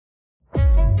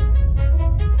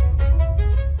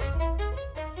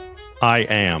I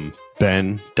am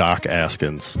Ben Doc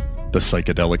Askins, the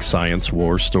psychedelic science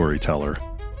war storyteller,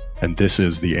 and this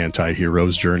is the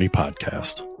Anti-Hero's Journey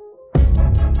podcast.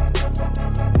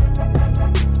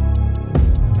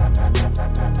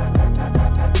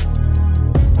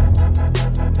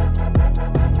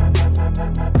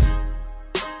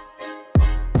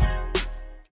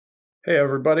 Hey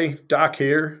everybody, Doc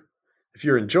here. If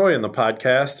you're enjoying the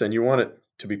podcast and you want it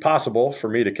to be possible for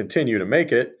me to continue to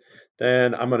make it,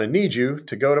 then I'm going to need you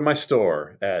to go to my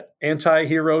store at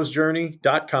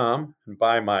antiheroesjourney.com and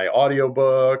buy my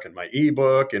audiobook and my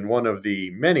ebook in one of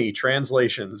the many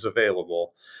translations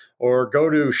available, or go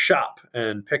to shop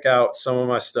and pick out some of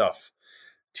my stuff.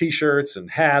 T-shirts and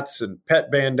hats and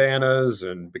pet bandanas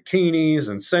and bikinis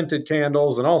and scented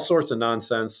candles and all sorts of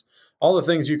nonsense. All the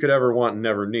things you could ever want and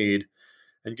never need.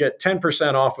 And get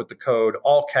 10% off with the code,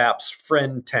 all caps,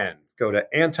 FRIEND10. Go to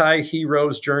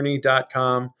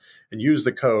antiheroesjourney.com and use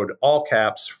the code, all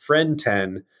caps,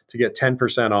 FRIEND10 to get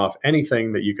 10% off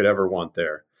anything that you could ever want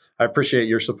there. I appreciate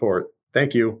your support.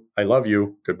 Thank you. I love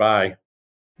you. Goodbye.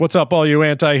 What's up, all you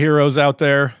anti-heroes out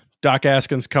there? Doc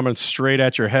Askins coming straight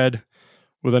at your head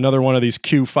with another one of these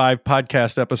Q5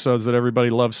 podcast episodes that everybody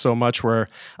loves so much, where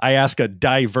I ask a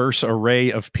diverse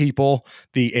array of people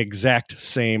the exact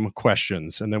same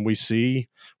questions. And then we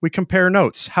compare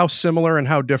notes. How similar and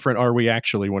how different are we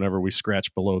actually whenever we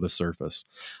scratch below the surface?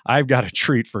 I've got a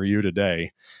treat for you today.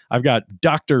 I've got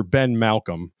Dr. Ben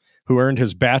Malcolm, who earned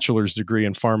his bachelor's degree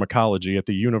in pharmacology at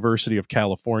the University of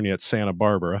California at Santa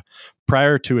Barbara,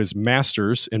 prior to his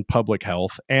master's in public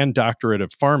health and doctorate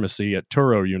of pharmacy at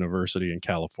Touro University in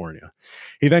California.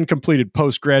 He then completed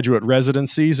postgraduate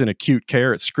residencies in acute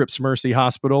care at Scripps Mercy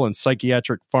Hospital and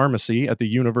psychiatric pharmacy at the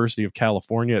University of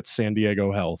California at San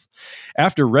Diego Health.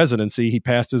 After residency, he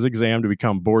passed his exam to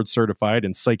become board certified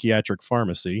in psychiatric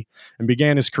pharmacy and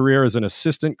began his career as an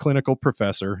assistant clinical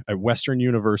professor at Western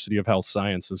University of Health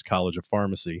Sciences College of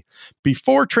Pharmacy,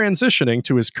 before transitioning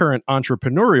to his current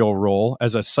entrepreneurial role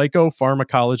as a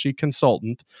psychopharmacology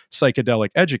consultant, psychedelic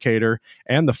educator,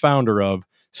 and the founder of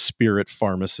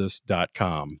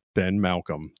spiritpharmacist.com. Ben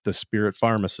Malcolm, the Spirit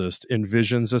Pharmacist,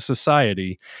 envisions a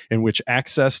society in which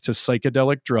access to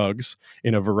psychedelic drugs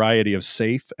in a variety of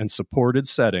safe and supported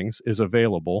settings is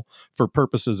available for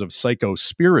purposes of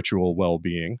psycho-spiritual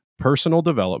well-being, personal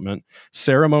development,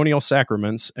 ceremonial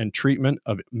sacraments, and treatment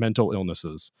of mental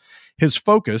illnesses. His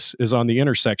focus is on the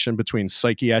intersection between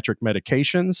psychiatric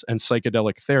medications and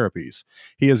psychedelic therapies.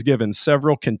 He has given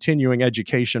several continuing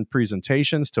education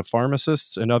presentations to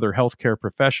pharmacists and other healthcare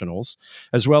professionals,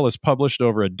 as well as published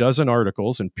over a dozen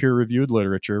articles in peer-reviewed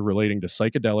literature relating to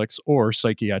psychedelics or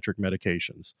psychiatric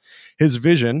medications. His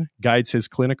vision guides his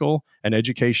clinical and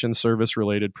education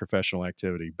service-related professional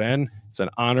activity. Ben, it's an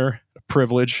honor, a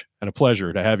privilege, and a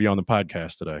pleasure to have you on the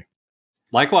podcast today.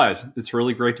 Likewise. It's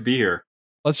really great to be here.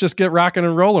 Let's just get rocking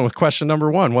and rolling with question number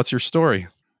one. What's your story?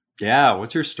 Yeah,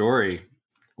 what's your story?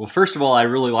 Well, first of all, I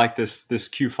really like this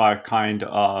Q5 kind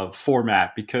of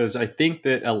format because I think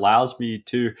that allows me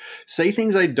to say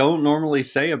things I don't normally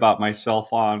say about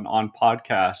myself on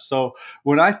podcasts. So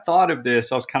when I thought of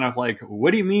this, I was kind of like,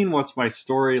 what do you mean, what's my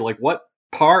story? Like, what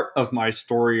part of my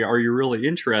story are you really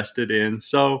interested in?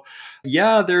 So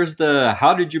yeah, there's the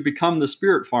how did you become the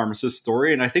spirit pharmacist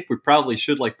story. And I think we probably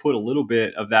should put a little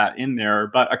bit of that in there,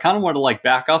 but I kind of want to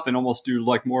back up and almost do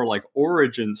more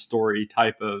origin story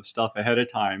type of stuff ahead of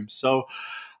time. So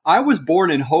I was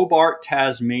born in Hobart,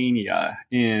 Tasmania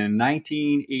in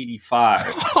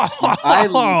 1985. I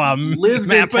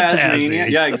lived in Tasmania.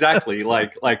 Yeah, exactly.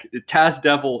 Like Taz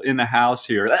Devil in the house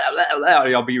here.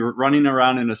 I'll be running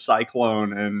around in a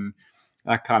cyclone and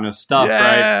that kind of stuff,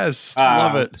 yes, right?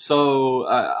 Love it. So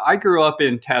I grew up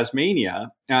in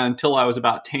Tasmania until I was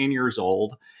about 10 years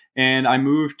old. And I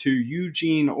moved to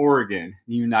Eugene, Oregon,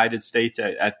 the United States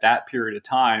at that period of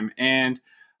time. And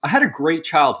I had a great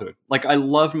childhood. I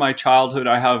loved my childhood.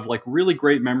 I have really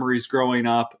great memories growing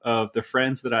up of the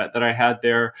friends that I had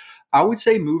there. I would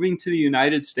say moving to the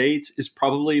United States is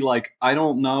probably I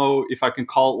don't know if I can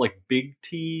call it big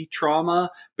T trauma,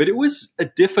 but it was a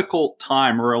difficult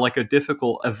time or a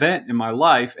difficult event in my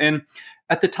life. And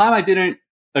at the time I didn't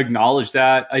acknowledge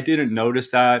that. I didn't notice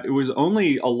that. It was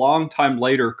only a long time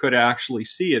later could I actually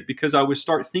see it, because I would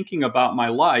start thinking about my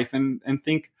life and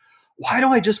think, why do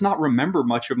I just not remember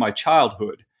much of my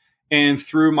childhood? And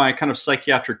through my kind of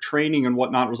psychiatric training and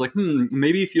whatnot, it was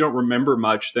maybe if you don't remember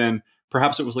much, then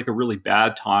perhaps it was like a really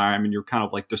bad time and you're kind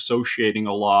of like dissociating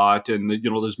a lot, and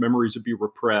those memories would be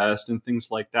repressed and things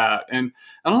like that. And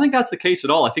I don't think that's the case at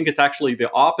all. I think it's actually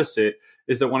the opposite,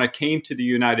 is that when I came to the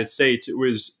United States, it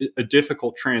was a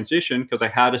difficult transition because I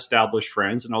had established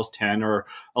friends and I was 10 or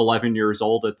 11 years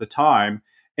old at the time.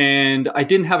 And I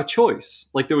didn't have a choice.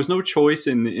 Like, there was no choice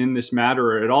in this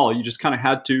matter at all. You just kind of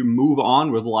had to move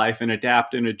on with life and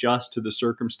adapt and adjust to the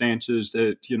circumstances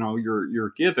that,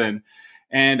 you're given.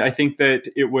 And I think that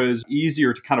it was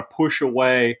easier to kind of push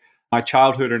away my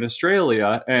childhood in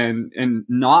Australia and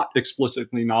not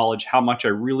explicitly acknowledge how much I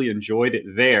really enjoyed it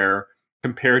there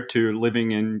compared to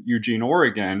living in Eugene,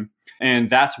 Oregon. And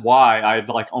that's why I'd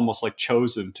almost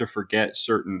chosen to forget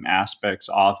certain aspects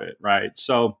of it, right?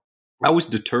 So I was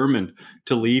determined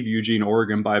to leave Eugene,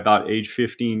 Oregon by about age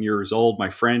 15 years old.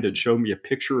 My friend had shown me a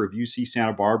picture of UC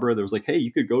Santa Barbara. That was like, hey,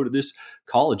 you could go to this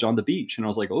college on the beach. And I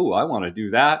was like, oh, I want to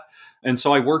do that. And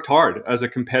so I worked hard as a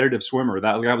competitive swimmer.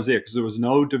 That was it, because there was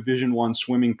no Division I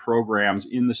swimming programs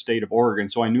in the state of Oregon.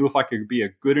 So I knew if I could be a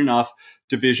good enough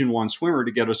Division I swimmer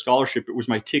to get a scholarship, it was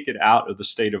my ticket out of the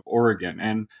state of Oregon.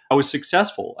 And I was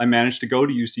successful. I managed to go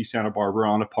to UC Santa Barbara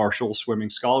on a partial swimming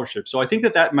scholarship. So I think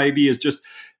that maybe is just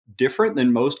different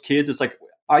than most kids. It's like,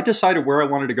 I decided where I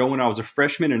wanted to go when I was a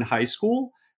freshman in high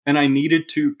school, and I needed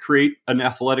to create an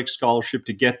athletic scholarship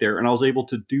to get there. And I was able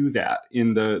to do that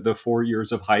in the 4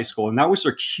 years of high school. And that was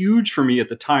huge for me at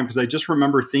the time, because I just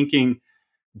remember thinking,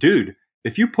 dude,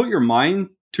 if you put your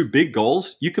mind to big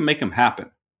goals, you can make them happen.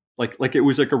 Like it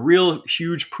was like a real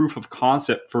huge proof of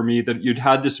concept for me that you'd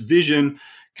had this vision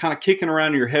kind of kicking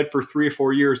around in your head for 3 or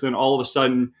 4 years. Then all of a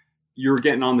sudden you're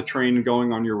getting on the train and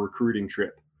going on your recruiting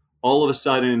trip. All of a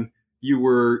sudden you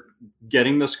were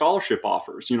getting the scholarship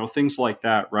offers, things like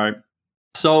that, right?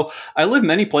 So I lived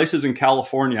many places in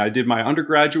California. I did my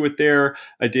undergraduate there.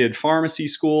 I did pharmacy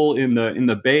school in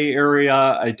the Bay Area.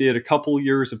 I did a couple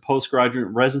years of postgraduate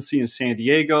residency in San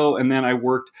Diego. And then I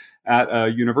worked at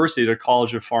a university, at a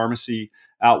college of pharmacy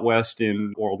out west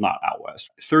not out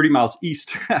west, 30 miles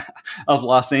east of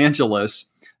Los Angeles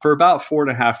for about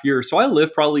 4.5 years. So I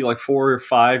lived probably 4 or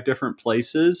 5 different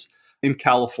places in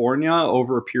California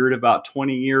over a period of about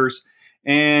 20 years.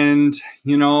 And,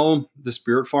 the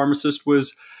Spirit Pharmacist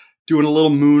was doing a little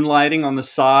moonlighting on the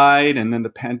side. And then the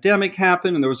pandemic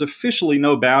happened, and there was officially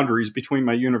no boundaries between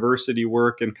my university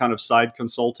work and kind of side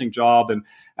consulting job. And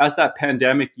as that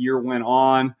pandemic year went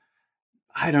on,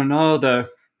 I don't know,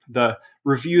 the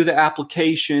review the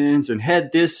applications and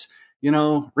head this,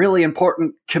 really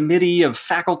important committee of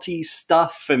faculty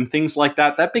stuff and things like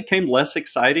that. That became less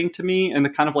exciting to me. And the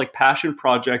kind of passion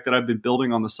project that I've been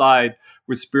building on the side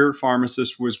with Spirit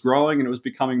Pharmacist was growing, and it was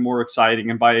becoming more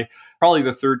exciting. And by probably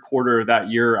the third quarter of that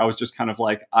year, I was just kind of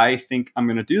like, I think I'm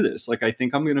going to do this. I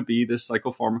think I'm going to be this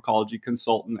psychopharmacology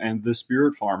consultant and the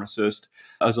Spirit Pharmacist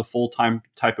as a full-time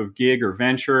type of gig or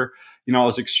venture. I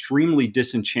was extremely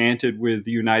disenchanted with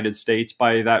the United States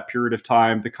by that period of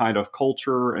time, the kind of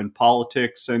culture and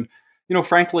politics. And,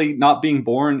 frankly, not being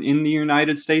born in the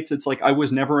United States, it's like I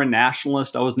was never a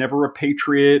nationalist. I was never a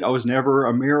patriot. I was never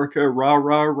America, rah,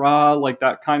 rah, rah, like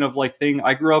that kind of thing.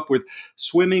 I grew up with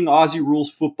swimming, Aussie rules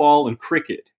football, and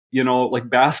cricket.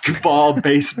 Basketball,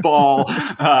 baseball,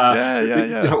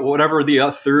 whatever the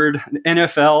third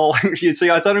NFL. You see,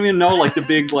 I don't even know the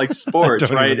big sports,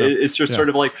 right? It's just sort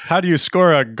of how do you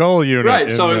score a goal unit?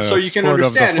 Right. So you can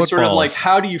understand it's sort of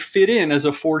how do you fit in as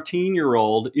a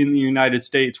 14-year-old in the United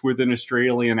States with an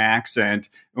Australian accent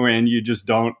when you just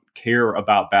don't care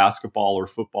about basketball or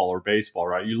football or baseball,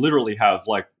 right? You literally have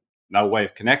no way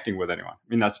of connecting with anyone. I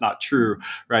mean, that's not true,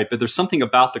 right? But there's something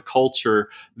about the culture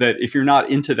that if you're not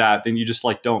into that, then you just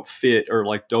don't fit or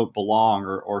don't belong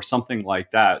or something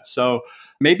like that. So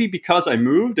maybe because I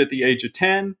moved at the age of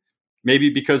 10, maybe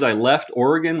because I left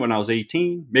Oregon when I was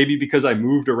 18, maybe because I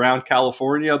moved around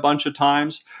California a bunch of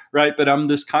times, right? But I'm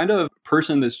this kind of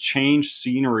person that's changed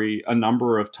scenery a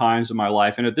number of times in my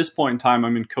life. And at this point in time,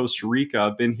 I'm in Costa Rica.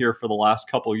 I've been here for the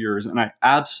last couple of years, and I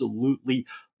absolutely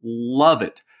love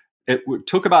it. It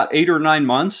took about 8 or 9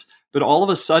 months, but all of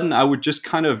a sudden I would just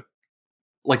kind of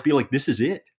be like, this is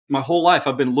it. My whole life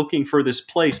I've been looking for this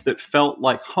place that felt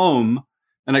like home,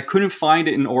 and I couldn't find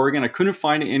it in Oregon. I couldn't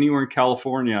find it anywhere in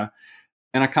California.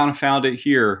 And I kind of found it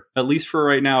here. At least for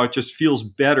right now, it just feels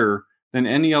better than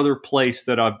any other place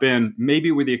that I've been,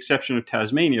 maybe with the exception of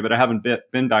Tasmania, but I haven't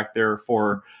been back there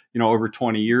for, over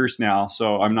 20 years now.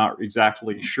 So I'm not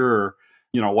exactly sure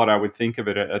what I would think of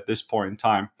it at this point in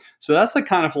time. So that's the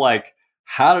kind of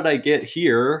how did I get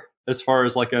here as far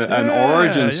as an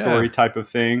origin story type of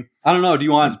thing. I don't know. Do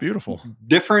you want that's beautiful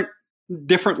different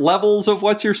different levels of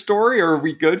what's your story, or are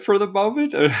we good for the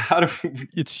moment? How do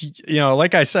it's,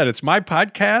 like I said, it's my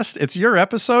podcast. It's your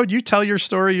episode. You tell your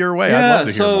story your way. I'd love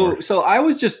to hear more. So I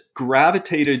was just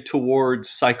gravitated towards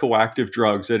psychoactive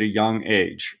drugs at a young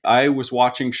age. I was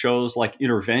watching shows like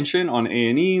Intervention on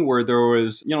A&E, where there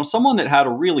was, someone that had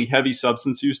a really heavy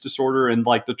substance use disorder, and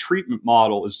like the treatment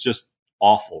model is just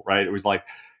awful, right? It was like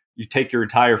you take your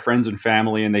entire friends and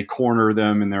family and they corner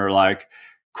them and they're like,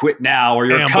 quit now or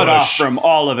you're cut off from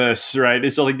all of us, right?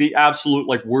 It's like the absolute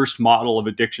like worst model of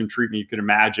addiction treatment you could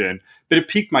imagine. But it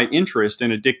piqued my interest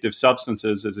in addictive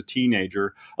substances as a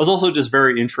teenager. I was also just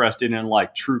very interested in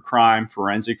like true crime,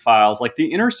 forensic files, like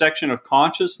the intersection of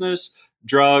consciousness,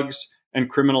 drugs, and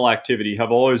criminal activity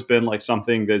have always been like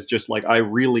something that's just like, I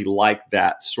really like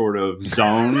that sort of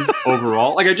zone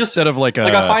overall. Like I just, instead of like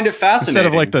I find it fascinating. Instead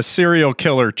of like the serial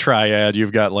killer triad,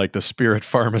 you've got like the spirit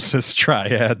pharmacist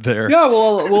triad there. Yeah,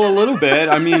 well, a little bit.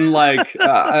 I mean, like,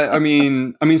 I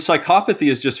mean,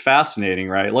 psychopathy is just fascinating,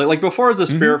 right? Like before I was a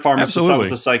spirit pharmacist, absolutely. I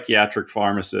was a psychiatric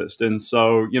pharmacist. And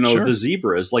so, Sure. the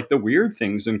zebras, like the weird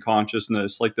things in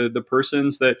consciousness, like the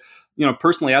persons that,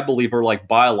 personally, I believe are like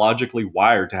biologically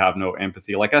wired to have no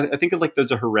empathy. Like I think of like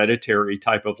there's a hereditary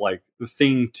type of like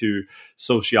thing to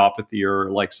sociopathy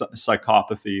or like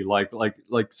psychopathy.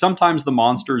 Like sometimes the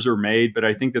monsters are made, but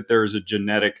I think that there's a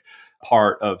genetic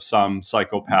part of some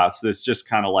psychopaths that's just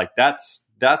kind of like that's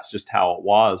just how it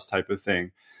was type of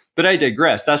thing. But I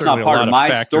digress. That's certainly not part of my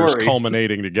factors story.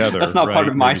 Culminating together. That's not right? part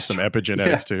of my Maybe some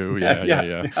epigenetics too.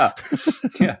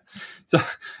 Yeah. So,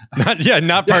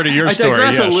 not part of your story.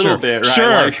 I digress a little bit, right?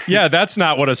 Sure. Like, that's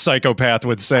not what a psychopath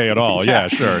would say at all.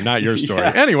 Sure. Not your story.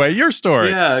 Yeah. Anyway, your story.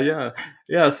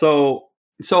 Yeah. So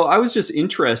I was just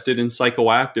interested in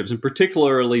psychoactives and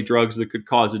particularly drugs that could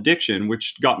cause addiction,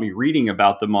 which got me reading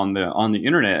about them on the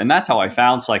internet. And that's how I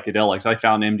found psychedelics. I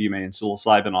found MDMA and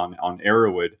psilocybin on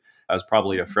Erowid. I was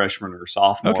probably a freshman or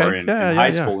sophomore in high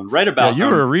school and read about them. You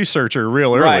were a researcher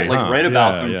real early. Right, read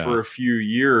about them for a few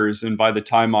years. And by the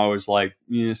time I was like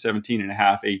 17 and a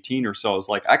half, 18 or so, I was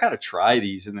like, I got to try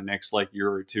these in the next like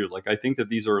year or two. Like, I think that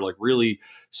these are like really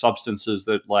substances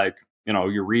that like,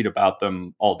 you read about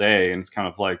them all day. And it's kind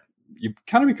of like, you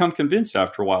kind of become convinced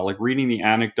after a while, like reading the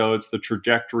anecdotes, the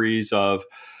trajectories of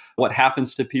what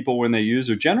happens to people when they use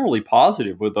are generally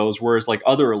positive with those, whereas like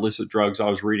other illicit drugs I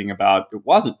was reading about, it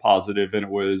wasn't positive and it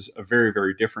was a very,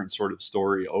 very different sort of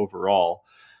story overall.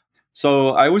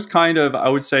 So I was I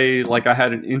would say like I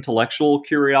had an intellectual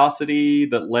curiosity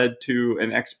that led to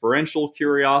an experiential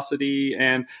curiosity.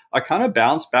 And I kind of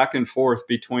bounced back and forth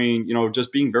between,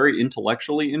 just being very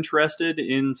intellectually interested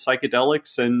in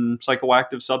psychedelics and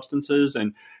psychoactive substances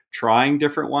and trying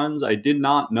different ones. I did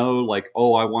not know like,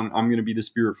 I'm going to be the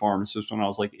spirit pharmacist when I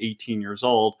was like 18 years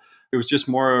old. It was just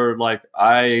more like,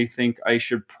 I think I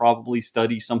should probably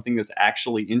study something that's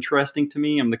actually interesting to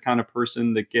me. I'm the kind of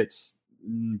person that gets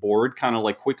bored kind of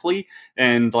like quickly,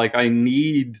 and like I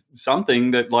need something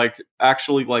that like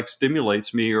actually like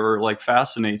stimulates me or like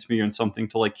fascinates me and something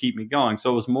to like keep me going.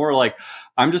 So it was more like,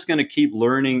 I'm just going to keep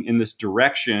learning in this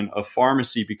direction of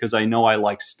pharmacy because I know I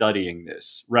like studying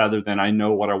this rather than I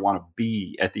know what I want to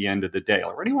be at the end of the day.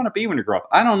 Like, what do you want to be when you grow up?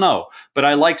 I don't know, but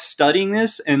I like studying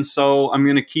this, and so I'm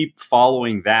going to keep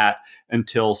following that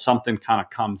until something kind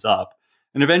of comes up.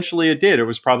 And eventually it did. It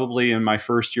was probably in my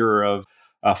first year of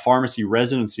pharmacy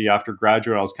residency after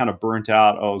graduate. I was kind of burnt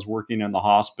out. I was working in the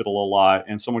hospital a lot,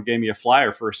 and someone gave me a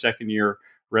flyer for a second year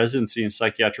residency in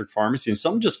psychiatric pharmacy, and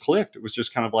something just clicked. It was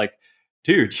just kind of like,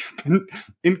 dude, you've been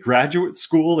in graduate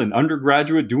school and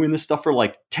undergraduate doing this stuff for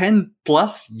like 10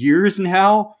 plus years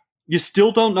now. You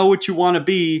still don't know what you want to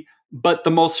be, but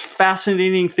the most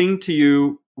fascinating thing to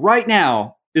you right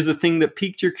now is the thing that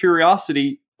piqued your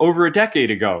curiosity over a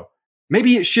decade ago.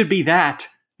 Maybe it should be that.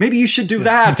 Maybe you should do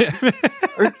that.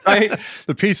 Right?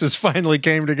 The pieces finally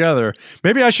came together.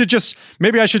 Maybe I should just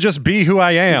be who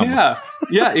I am.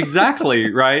 Yeah,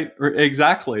 exactly. Right.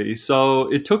 Exactly.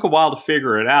 So it took a while to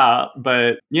figure it out,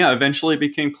 but eventually it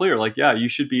became clear, like, you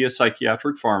should be a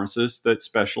psychiatric pharmacist that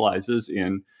specializes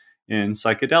in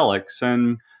psychedelics.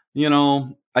 And,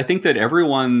 I think that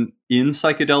everyone in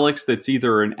psychedelics that's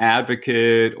either an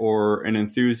advocate or an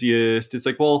enthusiast, it's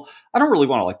like, well, I don't really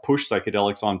want to like push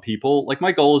psychedelics on people. Like,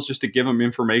 my goal is just to give them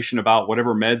information about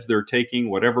whatever meds they're taking,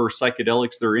 whatever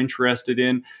psychedelics they're interested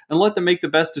in, and let them make the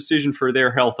best decision for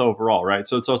their health overall, right?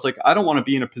 So it's like, I don't want to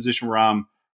be in a position where I'm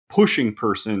pushing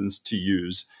persons to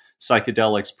use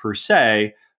psychedelics per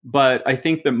se. But I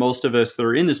think that most of us that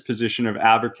are in this position of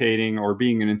advocating or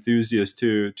being an enthusiast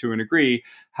to a degree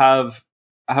have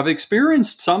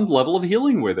experienced some level of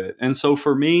healing with it. And so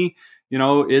for me,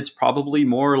 It's probably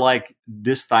more like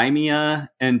dysthymia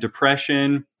and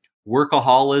depression,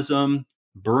 workaholism,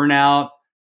 burnout,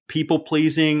 people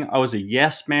pleasing. I was a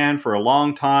yes man for a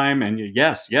long time, and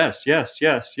yes, yes, yes,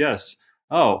 yes, yes.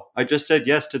 Oh, I just said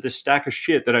yes to this stack of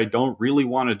shit that I don't really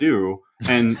want to do.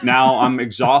 And now I'm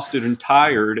exhausted and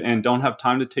tired and don't have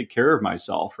time to take care of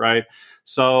myself, right?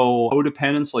 So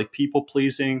codependence, like people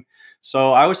pleasing.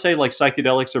 So I would say like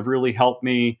psychedelics have really helped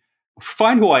me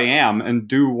find who I am and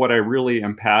do what I really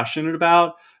am passionate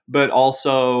about, but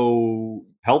also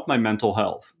help my mental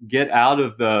health, get out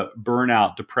of the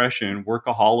burnout, depression,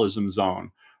 workaholism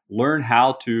zone, learn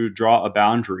how to draw a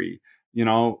boundary.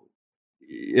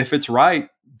 If it's right,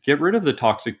 get rid of the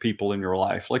toxic people in your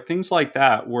life, like things like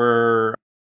that, where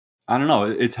I don't know,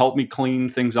 it's helped me clean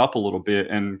things up a little bit.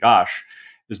 And gosh,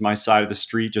 is my side of the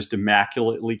street just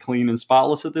immaculately clean and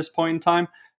spotless at this point in time?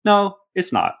 No,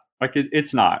 it's not. Like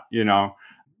it's not,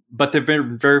 but they've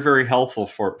been very, very helpful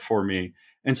for me.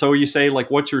 And so you say,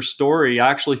 like, what's your story? I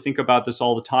actually think about this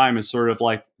all the time as sort of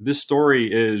like, this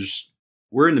story is,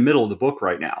 we're in the middle of the book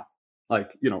right now.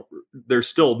 Like, there's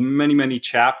still many, many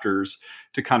chapters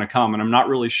to kind of come. And I'm not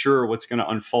really sure what's going to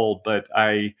unfold, but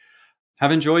I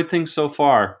have enjoyed things so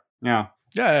far. Yeah.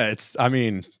 Yeah, I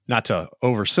mean, not to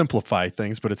oversimplify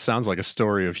things, but it sounds like a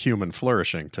story of human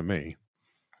flourishing to me.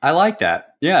 I like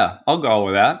that. Yeah, I'll go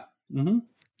with that. Mm-hmm.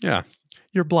 Yeah,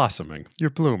 you're blossoming. You're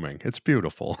blooming. It's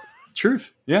beautiful.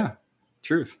 Truth. Yeah,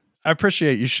 truth. I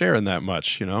appreciate you sharing that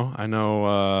much. I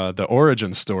know the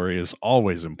origin story is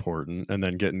always important, and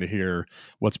then getting to hear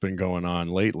what's been going on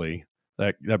lately.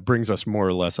 That brings us more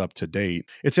or less up to date.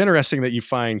 It's interesting that you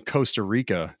find Costa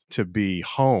Rica to be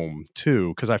home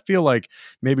too, because I feel like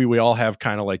maybe we all have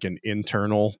kind of like an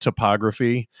internal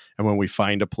topography, and when we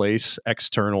find a place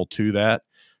external to that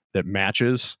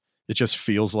matches, it just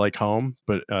feels like home.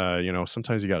 But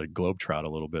sometimes you got to globetrot a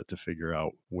little bit to figure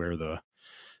out where the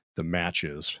match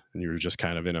is, and you were just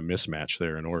kind of in a mismatch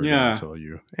there in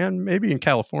Oregon and maybe in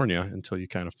California until you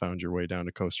kind of found your way down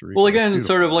to Costa Rica. Well, again, it's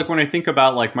sort of like when I think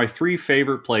about like my three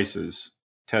favorite places: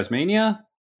 Tasmania,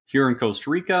 here in Costa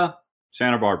Rica,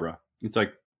 Santa Barbara. It's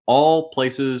like all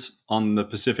places on the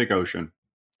Pacific Ocean.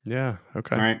 Yeah.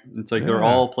 Okay. Right. It's like they're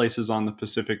all places on the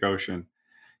Pacific Ocean.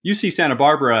 UC Santa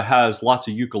Barbara has lots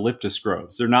of eucalyptus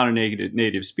groves. They're not a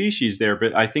native species there,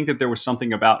 but I think that there was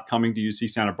something about coming to UC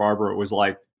Santa Barbara. It was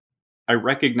like, I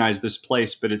recognize this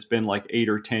place, but it's been like 8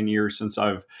 or 10 years since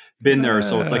I've been there.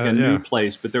 So it's like a new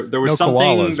place, but there was something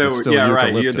koalas,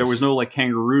 right. There was no like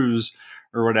kangaroos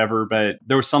or whatever, but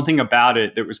there was something about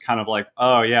it that was kind of like,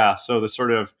 oh yeah. So the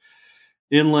sort of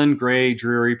inland, gray,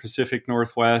 dreary Pacific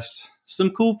Northwest, some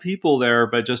cool people there,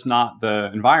 but just not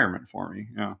the environment for me.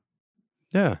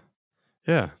 Yeah.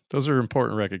 Yeah. Those are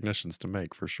important recognitions to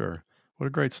make for sure. What a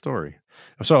great story.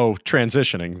 So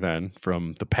transitioning then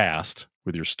from the past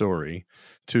with your story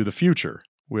to the future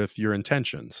with your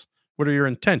intentions. What are your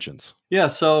intentions? Yeah,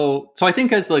 so I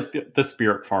think as like the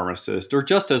spirit pharmacist, or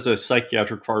just as a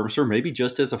psychiatric pharmacist, or maybe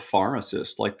just as a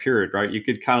pharmacist, like period, right? You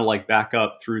could kind of like back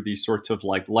up through these sorts of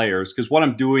like layers, because what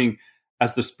I'm doing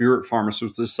as the spirit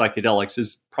pharmacist with psychedelics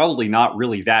is probably not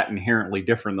really that inherently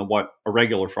different than what a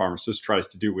regular pharmacist tries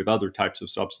to do with other types of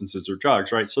substances or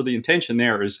drugs, right? So the intention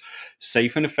there is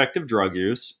safe and effective drug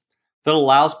use that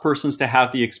allows persons to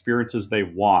have the experiences they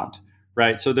want,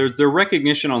 right? So there's the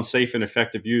recognition on safe and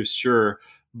effective use, sure,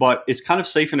 but it's kind of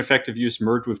safe and effective use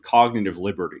merged with cognitive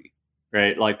liberty,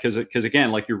 right? Like, because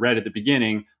again, like you read at the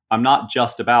beginning, I'm not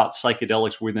just about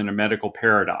psychedelics within a medical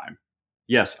paradigm.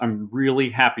 Yes, I'm really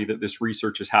happy that this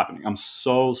research is happening. I'm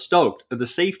so stoked at the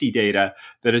safety data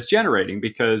that it's generating,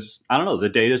 because I don't know, the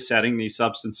data is setting these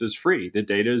substances free. The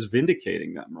data is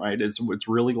vindicating them, right? It's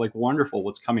really like wonderful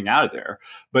what's coming out of there.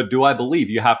 But do I believe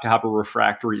you have to have a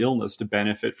refractory illness to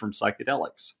benefit from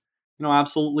psychedelics?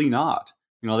 Absolutely not.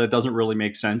 That doesn't really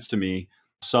make sense to me.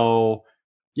 So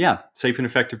yeah, safe and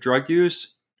effective drug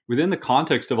use within the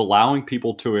context of allowing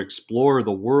people to explore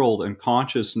the world and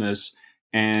consciousness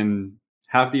and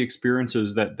have the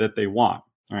experiences that they want,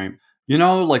 right?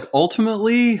 Like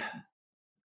ultimately,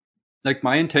 like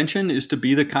my intention is to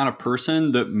be the kind of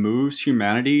person that moves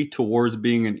humanity towards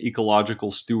being an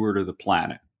ecological steward of the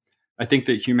planet. I think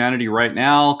that humanity right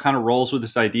now kind of rolls with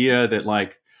this idea that,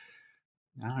 like,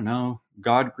 I don't know,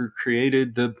 God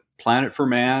created the planet for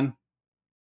man,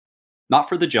 not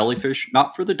for the jellyfish,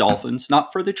 not for the dolphins,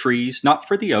 not for the trees, not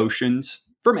for the oceans,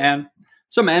 for man.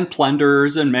 So man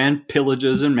plunders and man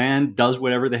pillages and man does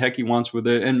whatever the heck he wants with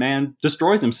it, and man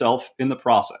destroys himself in the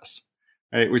process,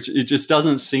 right? Which it just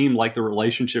doesn't seem like the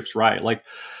relationship's right. Like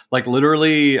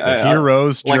literally, the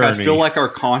hero's journey. Like I feel like our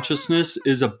consciousness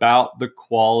is about the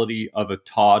quality of a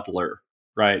toddler.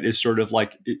 right, is sort of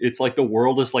like, it's like the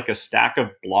world is like a stack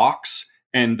of blocks,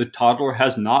 and the toddler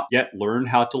has not yet learned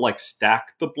how to like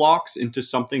stack the blocks into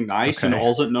something nice. And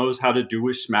all it knows how to do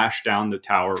is smash down the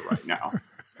tower right now.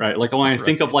 Right. Like when I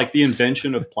think of like the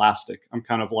invention of plastic, I'm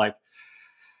kind of like,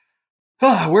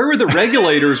 where were the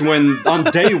regulators when on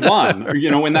day one,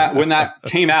 when that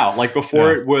came out, like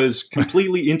before it was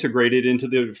completely integrated into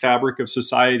the fabric of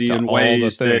society in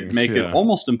ways that make it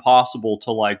almost impossible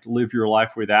to like live your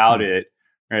life without it.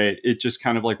 Right. It just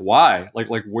kind of like, why? Like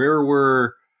where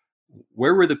were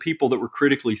the people that were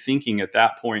critically thinking at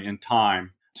that point in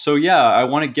time? So yeah, I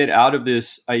want to get out of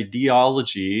this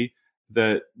ideology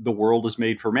that the world is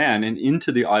made for man and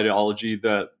into the ideology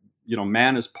that,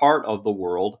 man is part of the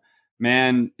world.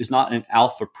 Man is not an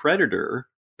alpha predator,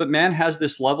 but man has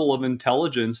this level of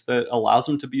intelligence that allows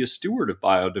him to be a steward of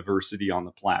biodiversity on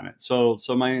the planet. So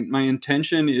my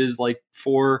intention is like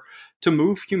to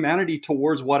move humanity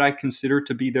towards what I consider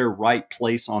to be their right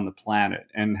place on the planet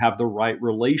and have the right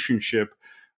relationship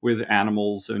with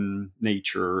animals and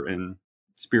nature and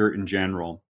spirit in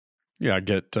general. Yeah,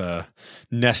 get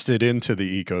nested into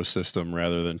the ecosystem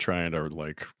rather than trying to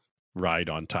like ride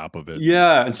on top of it.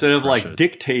 Yeah, instead of like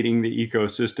dictating the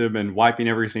ecosystem and wiping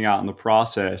everything out in the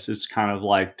process, it's kind of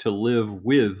like to live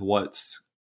with what's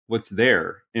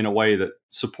there in a way that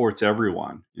supports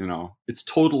everyone. It's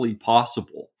totally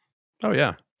possible. Oh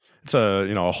yeah, it's a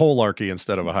holarchy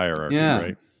instead of a hierarchy,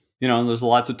 right? There's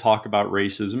lots of talk about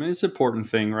racism. It's an important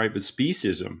thing, right? But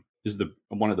speciesism is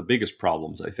one of the biggest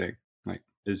problems, I think. Like,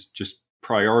 is just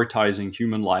prioritizing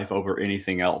human life over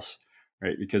anything else,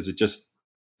 right? Because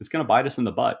it's going to bite us in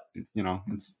the butt.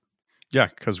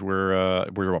 Because we're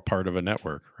a part of a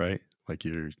network, right? Like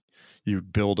you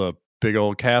build a big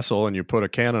old castle and you put a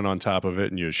cannon on top of it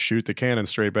and you shoot the cannon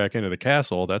straight back into the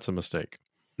castle. That's a mistake.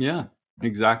 Yeah,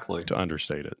 exactly. To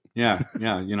understate it. Yeah.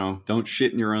 Don't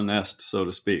shit in your own nest, so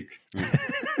to speak. Yeah.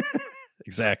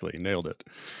 Exactly, nailed it.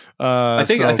 I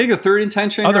think the third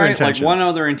intention, like one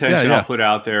other intention I'll put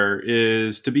out there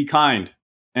is to be kind.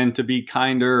 And to be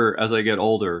kinder as I get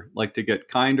older, like to get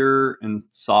kinder and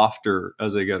softer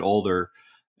as I get older,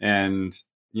 and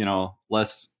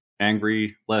less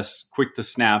angry, less quick to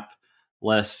snap,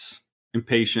 less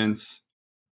impatience.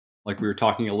 Like we were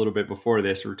talking a little bit before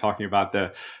this, we were talking about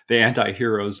the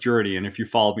anti-hero's journey. And if you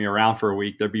followed me around for a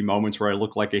week, there'd be moments where I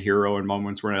look like a hero and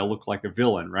moments where I look like a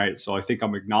villain, right? So I think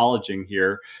I'm acknowledging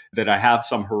here that I have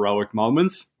some heroic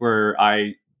moments where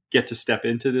I get to step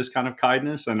into this kind of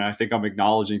kindness. And I think I'm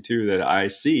acknowledging too that I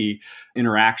see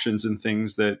interactions and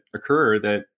things that occur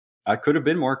that I could have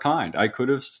been more kind. I could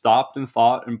have stopped and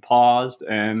thought and paused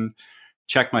and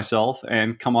checked myself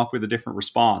and come up with a different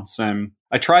response. And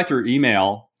I try through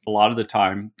email a lot of the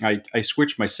time. I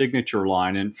switched my signature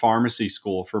line in pharmacy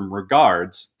school from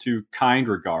regards to kind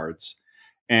regards.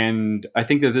 And I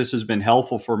think that this has been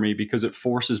helpful for me because it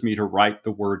forces me to write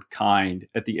the word kind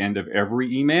at the end of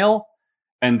every email.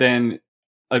 And then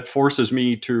it forces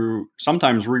me to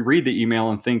sometimes reread the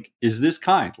email and think, is this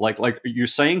kind? Like you're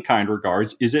saying kind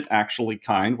regards. Is it actually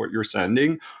kind what you're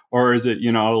sending? Or is it,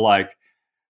 like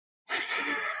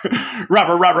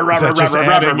rubber,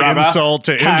 insult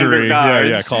to injury.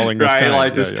 Yeah, calling this kind.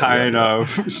 Like this kind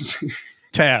of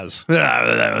Taz.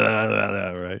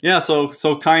 Right. Yeah,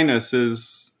 so kindness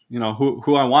is,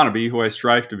 who I want to be, who I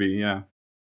strive to be.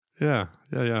 Yeah.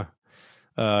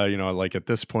 Like at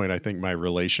this point, I think my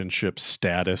relationship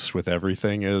status with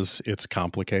everything it's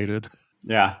complicated.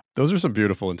 Yeah. Those are some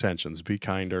beautiful intentions. Be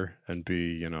kinder and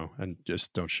be, and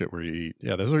just don't shit where you eat.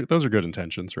 Yeah, those are good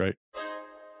intentions, right?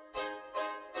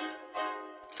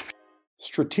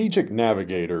 Strategic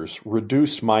Navigators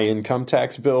reduced my income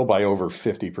tax bill by over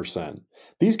 50%.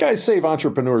 These guys save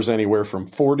entrepreneurs anywhere from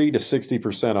 40 to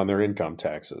 60% on their income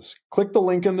taxes. Click the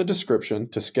link in the description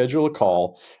to schedule a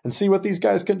call and see what these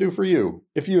guys can do for you.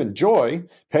 If you enjoy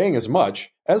paying as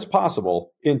much as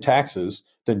possible in taxes,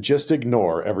 then just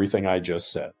ignore everything I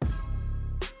just said.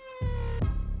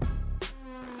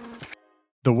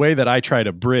 The way that I try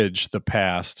to bridge the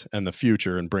past and the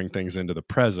future and bring things into the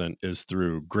present is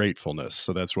through gratefulness.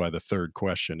 So that's why the third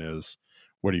question is,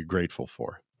 what are you grateful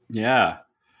for? Yeah.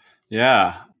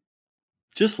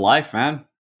 Just life, man.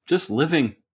 Just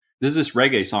living. There's this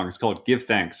reggae song. It's called Give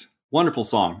Thanks. Wonderful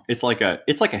song. It's like a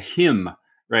hymn,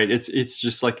 right? It's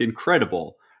just like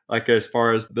incredible, like as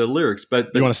far as the lyrics. But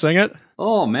you want to sing it?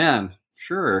 Oh man,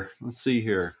 sure. Let's see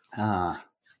here.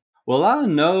 Well, I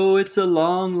know it's a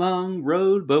long, long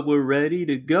road, but we're ready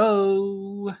to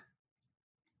go.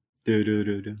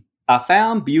 Do-do-do-do. I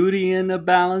found beauty in the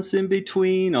balance in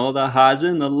between all the highs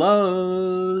and the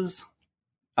lows.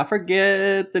 I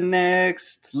forget the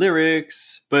next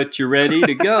lyrics, but you're ready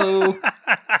to go.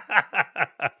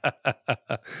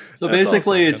 So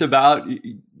basically, it's about,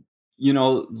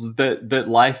 that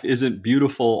life isn't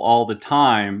beautiful all the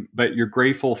time, but you're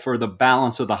grateful for the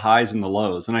balance of the highs and the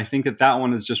lows. And I think that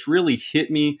one has just really hit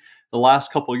me the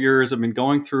last couple of years. I've been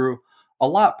going through a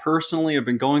lot personally. I've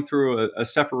been going through a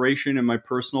separation in my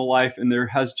personal life, and there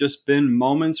has just been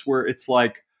moments where it's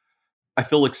like I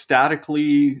feel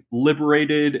ecstatically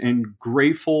liberated and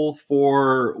grateful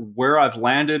for where I've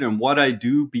landed and what I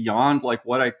do beyond like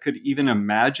what I could even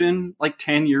imagine like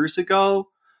 10 years ago.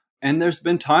 And there's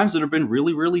been times that have been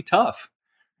really, really tough,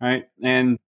 right?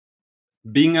 And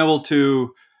being able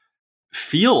to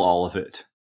feel all of it,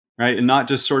 right? And not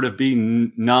just sort of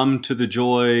being numb to the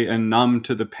joy and numb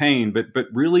to the pain, but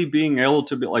really being able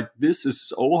to be like, this is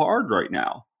so hard right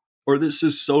now, or this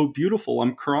is so beautiful,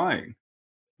 I'm crying.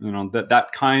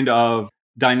 That kind of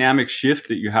dynamic shift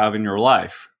that you have in your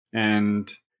life,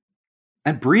 and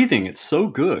breathing, it's so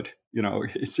good.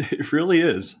 It really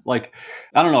is. Like,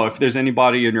 I don't know if there's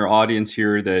anybody in your audience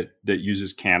here that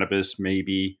uses cannabis.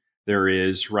 Maybe there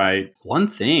is, right? One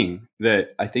thing that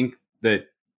I think that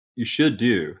you should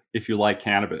do if you like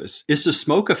cannabis is to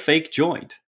smoke a fake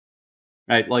joint,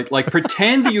 right? Like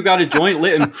pretend that you got a joint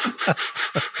lit and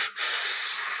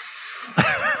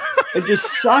and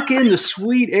just suck in the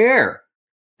sweet air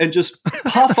and just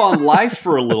puff on life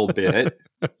for a little bit.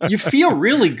 You feel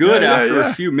really good after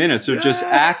a few minutes of just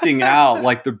acting out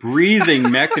like the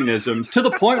breathing mechanisms, to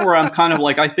the point where I'm kind of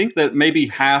like, I think that maybe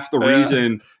half the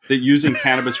reason that using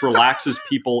cannabis relaxes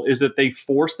people is that they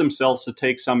force themselves to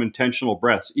take some intentional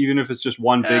breaths, even if it's just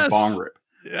one big bong rip.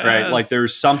 Yes. Right. Like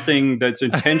there's something that's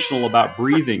intentional about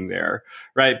breathing there.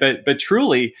 Right. But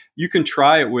truly, you can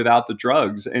try it without the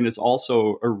drugs. And it's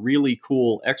also a really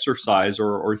cool exercise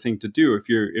or thing to do if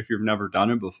you've never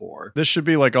done it before. This should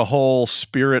be like a whole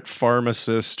spirit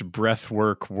pharmacist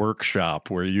breathwork workshop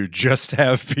where you just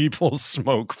have people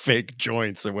smoke fake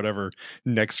joints at whatever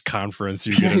next conference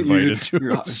you get invited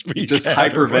to speak. Just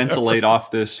hyperventilate off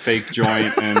this fake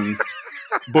joint and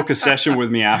book a session with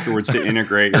me afterwards to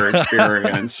integrate your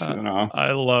experience.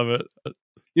 I love it.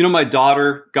 My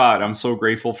daughter, God, I'm so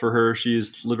grateful for her.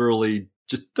 She's literally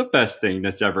just the best thing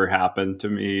that's ever happened to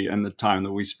me, and the time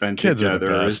that we spent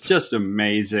together is just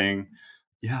amazing.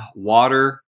 Yeah,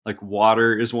 water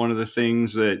is one of the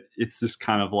things that it's just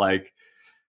kind of like,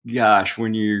 gosh,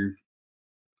 when you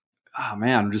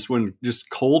just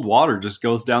cold water just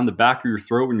goes down the back of your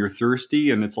throat when you're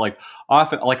thirsty. And it's like,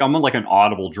 often, like I'm like an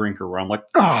audible drinker where I'm like,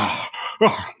 oh,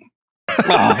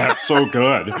 that's so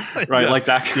good. Right. Like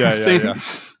that kind of thing.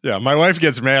 Yeah. My wife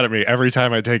gets mad at me every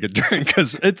time I take a drink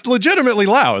because it's legitimately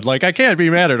loud. Like I can't be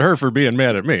mad at her for being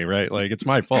mad at me. Right. Like it's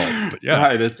my fault. But yeah,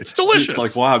 right, it's delicious. It's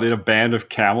like, wow, did a band of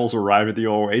camels arrive at the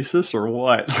oasis or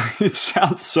what? It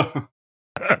sounds so...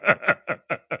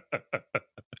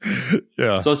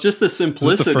 Yeah. So it's just the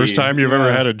simplicity. Is this the first time you've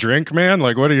ever had a drink, man?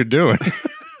 Like, what are you doing?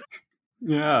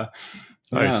 Yeah.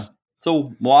 Nice. Yeah.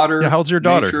 So water. Yeah, how's your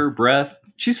daughter? Nature, breath.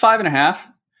 She's 5.5.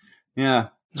 Yeah.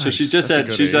 So nice.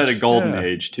 She's at a golden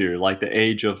age too, like the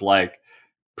age of like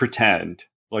pretend,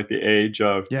 like the age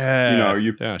of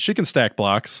she can stack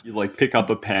blocks. You like pick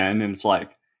up a pen and it's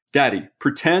like, Daddy,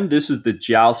 pretend this is the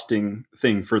jousting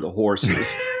thing for the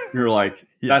horses. You're like,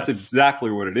 that's exactly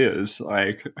what it is.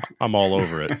 Like, I'm all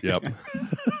over it. Yep.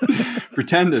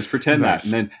 pretend this, pretend that,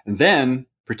 and then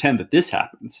pretend that this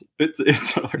happens.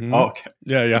 It's like, okay.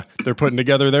 Yeah. They're putting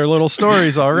together their little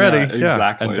stories already.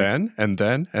 Exactly. And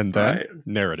then right.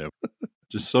 Narrative.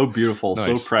 Just so beautiful,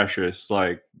 so precious.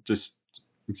 Like, just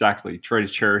exactly. Try to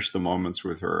cherish the moments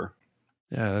with her.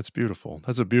 Yeah, that's beautiful.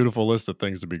 That's a beautiful list of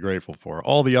things to be grateful for.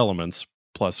 All the elements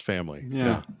plus family.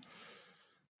 Yeah.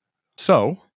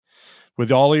 So,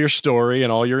 with all of your story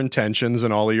and all your intentions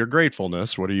and all of your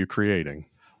gratefulness, what are you creating?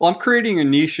 Well, I'm creating a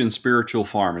niche in spiritual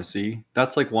pharmacy.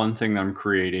 That's like one thing that I'm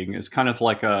creating. It's kind of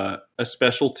like a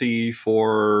specialty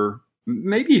for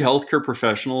maybe healthcare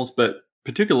professionals, but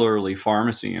particularly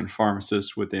pharmacy and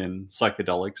pharmacists within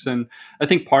psychedelics. And I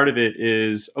think part of it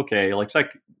is,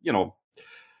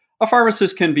 a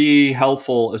pharmacist can be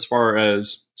helpful as far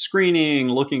as screening,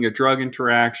 looking at drug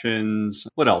interactions,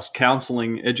 what else?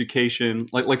 Counseling, education.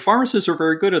 Like pharmacists are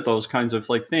very good at those kinds of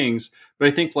like things. But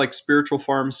I think like spiritual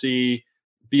pharmacy,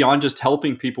 beyond just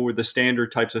helping people with the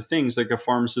standard types of things like a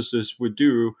pharmacist would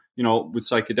do, with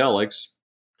psychedelics,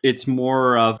 it's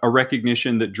more of a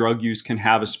recognition that drug use can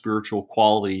have a spiritual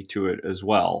quality to it as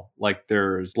well. Like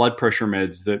there's blood pressure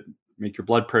meds that make your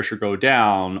blood pressure go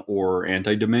down, or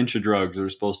anti-dementia drugs that are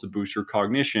supposed to boost your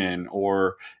cognition,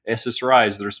 or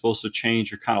SSRIs that are supposed to change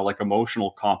your kind of like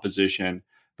emotional composition.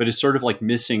 but is sort of like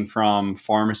missing from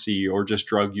pharmacy or just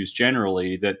drug use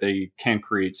generally, that they can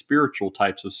create spiritual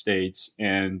types of states,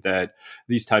 and that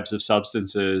these types of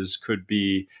substances could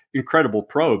be incredible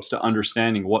probes to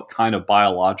understanding what kind of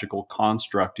biological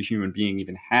construct a human being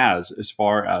even has as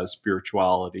far as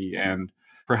spirituality, and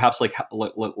perhaps like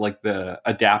the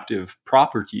adaptive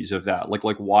properties of that, like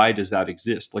why does that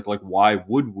exist, like why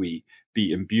would we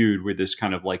be imbued with this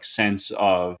kind of like sense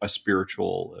of a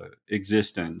spiritual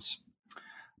existence.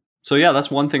 So yeah,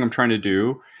 that's one thing I'm trying to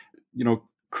do,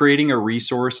 creating a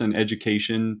resource and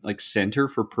education like center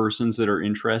for persons that are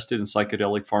interested in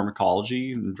psychedelic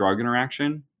pharmacology and drug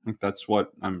interaction. I think that's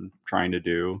what I'm trying to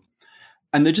do.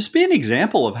 And then just be an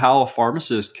example of how a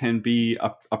pharmacist can be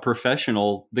a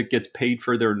professional that gets paid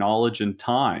for their knowledge and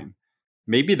time.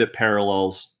 Maybe that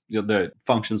parallels, that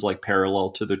functions like parallel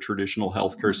to the traditional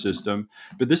healthcare system.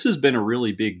 But this has been a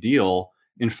really big deal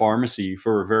in pharmacy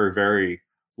for a very, very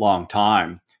long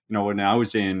time. When I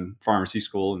was in pharmacy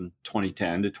school in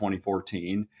 2010 to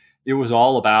 2014, it was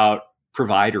all about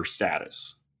provider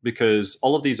status, because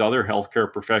all of these other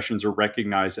healthcare professions are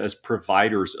recognized as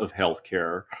providers of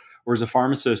healthcare, whereas a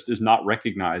pharmacist is not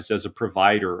recognized as a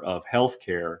provider of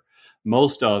healthcare.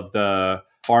 Most of the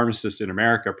pharmacists in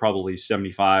America, probably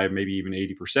 75, maybe even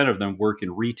 80% of them, work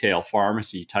in retail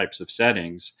pharmacy types of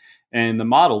settings. And the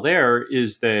model there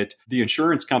is that the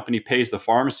insurance company pays the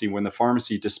pharmacy when the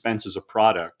pharmacy dispenses a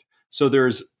product. So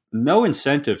there's no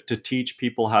incentive to teach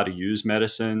people how to use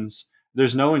medicines.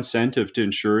 There's no incentive to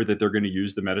ensure that they're going to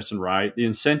use the medicine right. The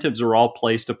incentives are all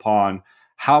placed upon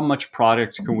how much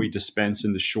product can we dispense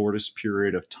in the shortest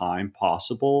period of time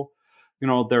possible.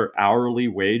 They're hourly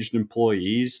waged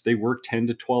employees. They work 10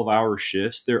 to 12-hour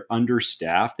shifts. They're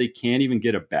understaffed. They can't even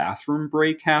get a bathroom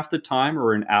break half the time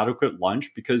or an adequate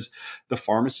lunch, because the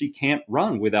pharmacy can't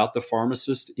run without the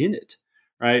pharmacist in it,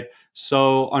 right?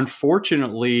 So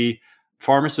unfortunately,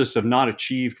 pharmacists have not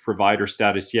achieved provider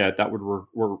status yet. That would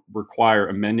require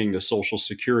amending the Social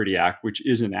Security Act, which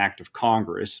is an act of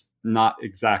Congress. Not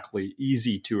exactly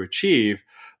easy to achieve,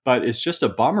 but it's just a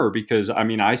bummer, because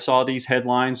I saw these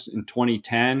headlines in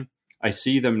 2010. I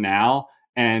see them now.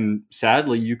 And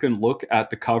sadly, you can look at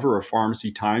the cover of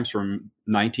Pharmacy Times from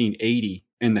 1980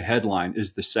 and the headline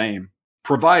is the same: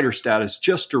 provider status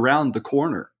just around the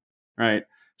corner, right?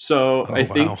 So I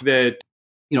think that,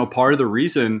 part of the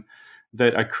reason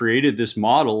that I created this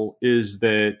model is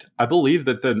that I believe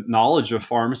that the knowledge a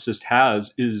pharmacist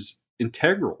has is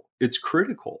integral. It's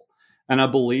critical. And I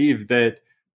believe that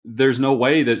there's no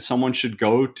way that someone should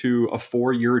go to a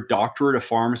 4-year doctorate of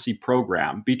pharmacy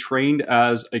program, be trained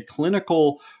as a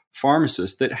clinical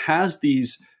pharmacist that has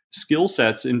these skill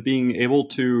sets in being able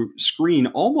to screen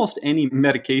almost any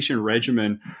medication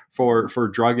regimen for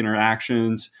drug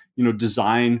interactions,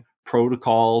 design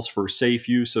protocols for safe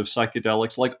use of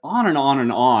psychedelics, like on and on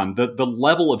and on. The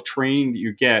level of training that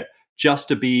you get just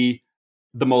to be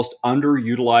the most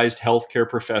underutilized healthcare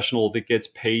professional that gets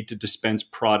paid to dispense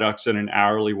products at an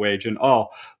hourly wage. And oh,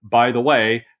 by the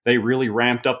way, they really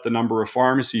ramped up the number of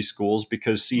pharmacy schools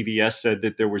because CVS said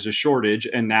that there was a shortage,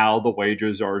 and now the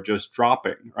wages are just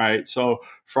dropping, right? So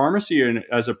pharmacy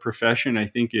as a profession, I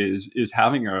think, is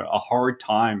having a hard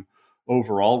time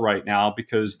overall right now,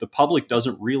 because the public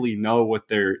doesn't really know what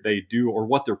they do or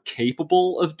what they're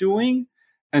capable of doing.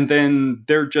 And then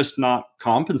they're just not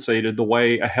compensated the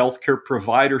way a healthcare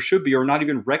provider should be, or not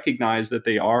even recognize that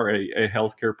they are a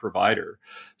healthcare provider.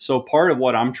 So part of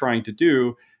what I'm trying to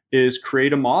do is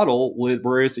create a model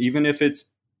where it's, even if it's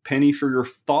penny for your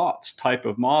thoughts type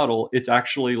of model, it's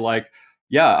actually like,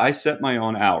 yeah, I set my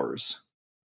own hours,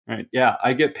 right? Yeah,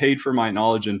 I get paid for my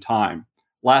knowledge and time.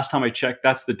 Last time I checked,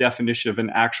 that's the definition of an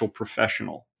actual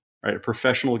professional, right? A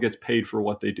professional gets paid for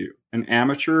what they do. An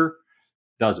amateur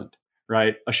doesn't.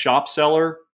 Right? A shop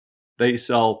seller, they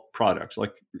sell products,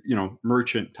 like,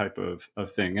 merchant type of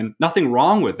thing. And nothing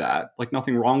wrong with that, like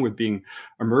nothing wrong with being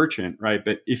a merchant, right?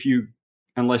 But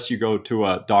unless you go to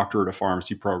a doctorate of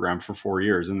pharmacy program for 4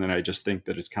 years, and then I just think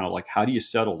that it's kind of like, how do you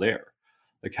settle there?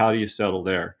 Like, how do you settle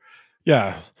there?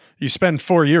 Yeah. You spend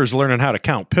 4 years learning how to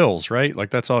count pills, right? Like,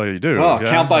 that's all you do. Well,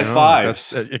 count by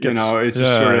fives. It's just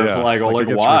sort of like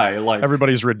why? Like,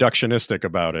 everybody's reductionistic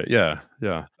about it. Yeah.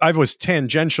 Yeah. I was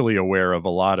tangentially aware of a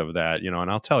lot of that, and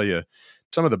I'll tell you,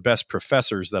 some of the best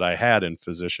professors that I had in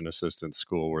physician assistant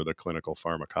school were the clinical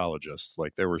pharmacologists.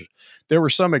 Like, there were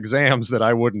some exams that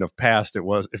I wouldn't have passed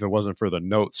if it wasn't for the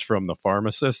notes from the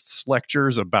pharmacists'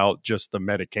 lectures about just the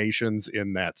medications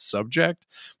in that subject.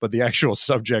 But the actual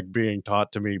subject being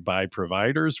taught to me by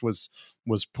providers was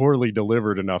poorly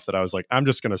delivered enough that I was like, I'm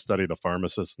just going to study the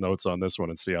pharmacist's notes on this one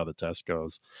and see how the test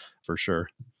goes, for sure.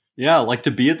 Yeah, like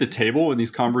to be at the table when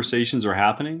these conversations are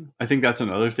happening. I think that's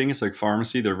another thing. It's like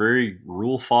pharmacy, they're very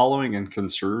rule following and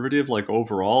conservative, like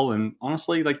overall. And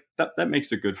honestly, like that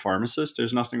makes a good pharmacist.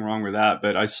 There's nothing wrong with that.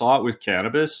 But I saw it with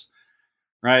cannabis,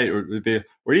 right? It would be,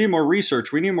 we need more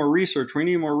research. We need more research. We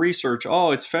need more research.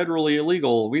 Oh, it's federally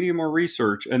illegal. We need more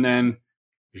research. And then,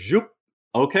 zoop,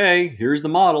 okay, here's the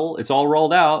model. It's all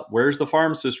rolled out. Where's the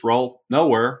pharmacist role?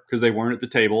 Nowhere, because they weren't at the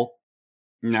table.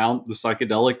 Now the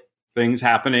psychedelic things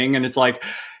happening, and it's like,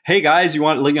 hey guys, you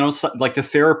want, like, you know, like the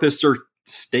therapists are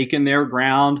staking their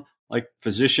ground, like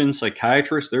physicians,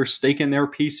 psychiatrists, they're staking their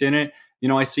piece in it. You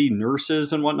know, I see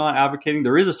nurses and whatnot advocating.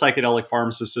 There is a psychedelic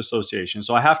pharmacist association,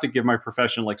 so I have to give my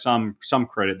profession like some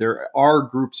credit. There are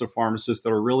groups of pharmacists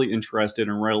that are really interested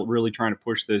and really trying to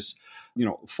push this, you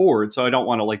know, forward. So I don't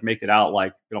want to like make it out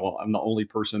like, you know, I'm the only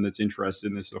person that's interested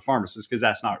in this as a pharmacist, because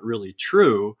that's not really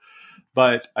true.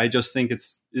 But I just think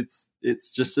it's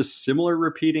just a similar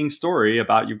repeating story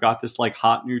about, you've got this like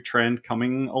hot new trend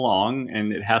coming along,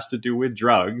 and it has to do with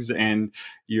drugs, and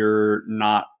you're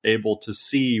not able to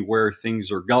see where things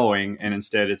are going, and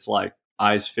instead it's like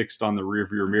eyes fixed on the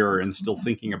rearview mirror and still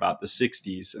thinking about the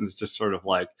 60s, and it's just sort of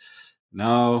like,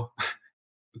 no.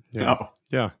 Yeah. No.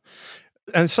 Yeah.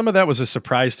 And some of that was a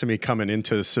surprise to me coming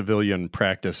into civilian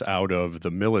practice out of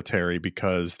the military,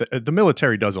 because the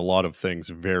military does a lot of things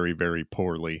very, very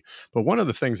poorly. But one of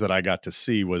the things that I got to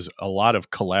see was a lot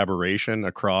of collaboration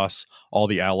across all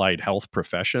the allied health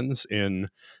professions in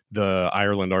the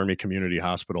Ireland Army Community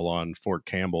Hospital on Fort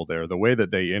Campbell there. The way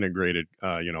that they integrated,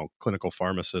 clinical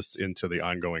pharmacists into the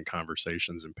ongoing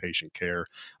conversations and patient care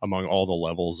among all the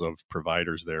levels of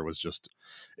providers there was just,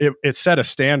 it set a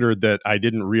standard that I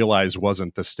didn't realize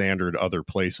wasn't the standard other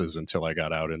places until I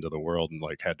got out into the world and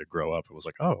like had to grow up. It was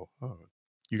like, oh,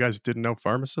 you guys didn't know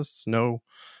pharmacists know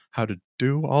how to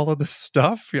do all of this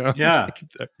stuff? You know? Yeah.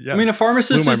 Yeah. I mean, a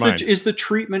pharmacist is is the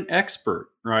treatment expert,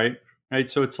 right? Right.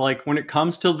 So it's like, when it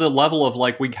comes to the level of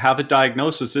like, we have a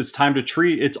diagnosis, it's time to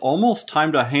treat, it's almost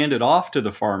time to hand it off to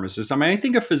the pharmacist. I mean, I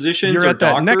think of physicians You're or at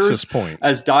that doctors nexus point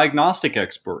as diagnostic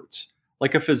experts.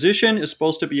 Like a physician is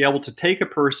supposed to be able to take a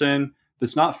person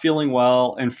that's not feeling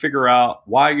well and figure out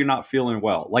why you're not feeling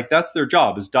well. Like that's their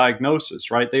job, is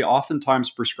diagnosis, right? They oftentimes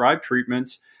prescribe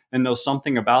treatments and know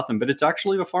something about them, but it's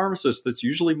actually the pharmacist that's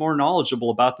usually more knowledgeable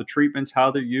about the treatments, how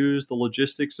they're used, the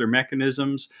logistics, their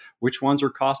mechanisms, which ones are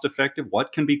cost effective,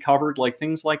 what can be covered, like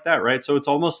things like that, right? So it's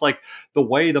almost like the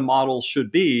way the model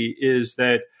should be is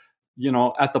that, you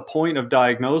know, at the point of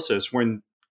diagnosis, when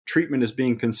treatment is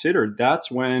being considered, that's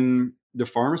when the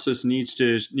pharmacist needs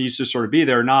to sort of be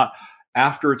there, not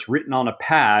after it's written on a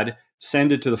pad,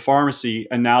 send it to the pharmacy,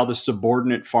 and now the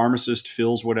subordinate pharmacist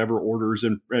fills whatever orders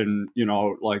and you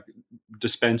know, like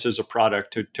dispenses a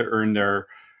product to earn their,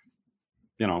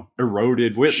 you know,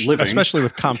 eroded living. Especially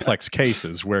with complex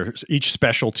cases where each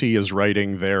specialty is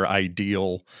writing their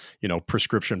ideal, you know,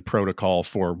 prescription protocol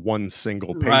for one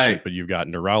single patient, Right. But you've got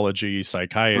neurology,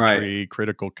 psychiatry,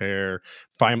 critical care,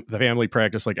 the family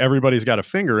practice, like everybody's got a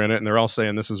finger in it, and they're all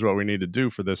saying this is what we need to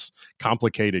do for this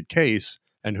complicated case.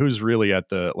 And who's really at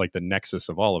the nexus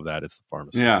of all of that? It's the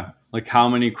pharmacist. Yeah. Like how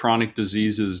many chronic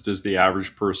diseases does the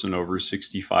average person over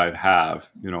 65 have?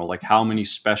 You know, like how many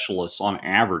specialists on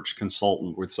average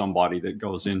consult with somebody that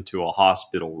goes into a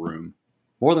hospital room?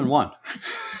 More than one.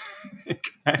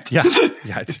 Yeah.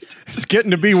 It's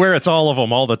getting to be where it's all of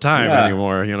them all the time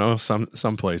anymore, you know, some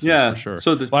places for sure.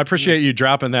 So I appreciate you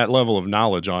dropping that level of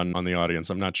knowledge on the audience.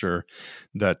 I'm not sure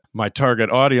that my target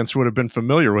audience would have been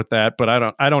familiar with that, but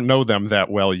I don't know them that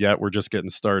well yet. We're just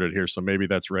getting started here, so maybe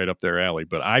that's right up their alley,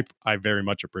 but I very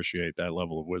much appreciate that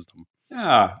level of wisdom.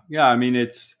 Yeah. I mean,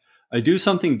 I do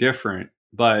something different,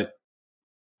 but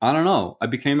I don't know. I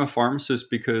became a pharmacist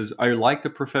because I like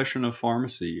the profession of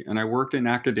pharmacy, and I worked in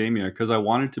academia because I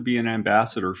wanted to be an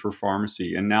ambassador for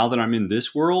pharmacy. And now that I'm in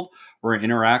this world where I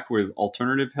interact with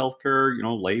alternative healthcare, you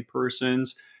know, lay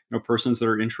persons, you know, persons that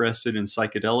are interested in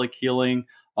psychedelic healing,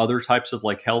 other types of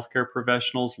like healthcare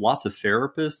professionals, lots of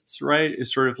therapists, right?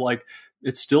 It's sort of like,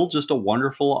 it's still just a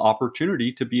wonderful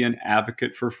opportunity to be an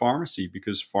advocate for pharmacy,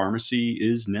 because pharmacy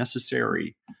is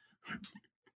necessary.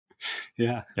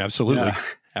 Yeah. Absolutely. Yeah.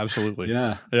 Absolutely.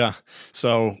 Yeah.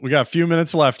 So we got a few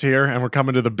minutes left here, and we're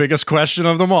coming to the biggest question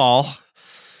of them all.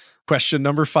 Question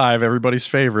number 5, everybody's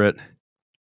favorite.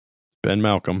 Ben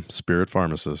Malcolm, spirit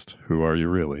pharmacist. Who are you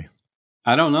really?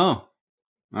 I don't know.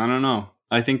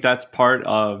 I think that's part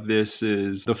of this,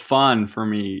 is the fun for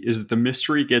me, is that the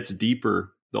mystery gets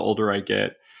deeper the older I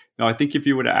get. I think if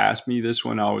you would have asked me this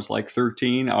when I was like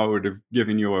 13, I would have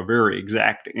given you a very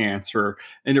exact answer.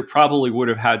 And it probably would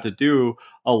have had to do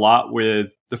a lot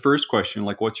with the first question,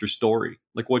 like, what's your story?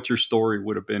 Like, what's your story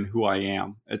would have been who I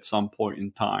am at some point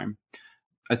in time.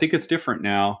 I think it's different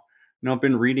now. I've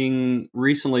been reading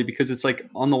recently because it's like,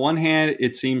 on the one hand,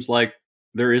 it seems like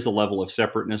there is a level of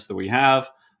separateness that we have.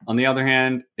 On the other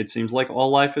hand, it seems like all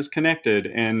life is connected.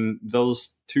 And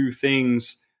those two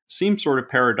things seem sort of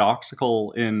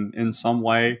paradoxical in some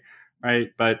way, right?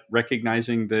 But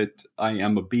recognizing that I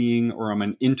am a being, or I'm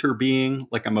an interbeing,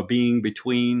 like I'm a being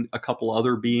between a couple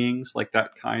other beings, like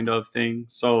that kind of thing.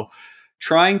 So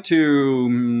trying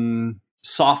to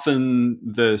soften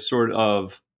the sort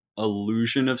of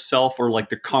illusion of self, or like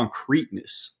the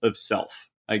concreteness of self,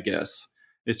 I guess.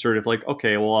 It's sort of like,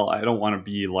 okay, well, I don't want to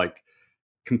be like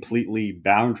completely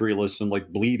boundaryless and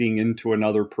like bleeding into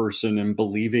another person and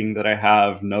believing that I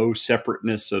have no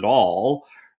separateness at all,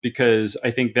 because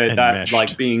I think that Meshed.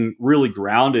 like being really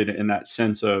grounded in that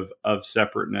sense of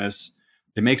separateness,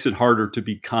 it makes it harder to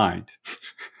be kind.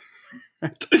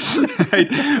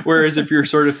 Right? Whereas if you're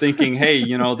sort of thinking, hey,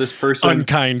 this person,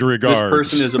 unkind regards, this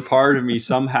person is a part of me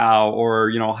somehow,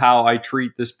 or how I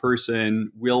treat this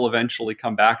person will eventually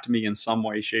come back to me in some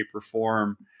way, shape, or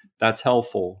form, that's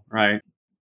helpful, right?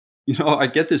 I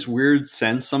get this weird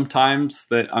sense sometimes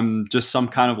that I'm just some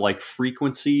kind of like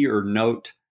frequency or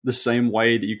note, the same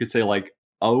way that you could say like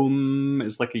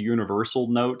is like a universal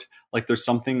note. Like there's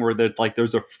something where that like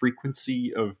there's a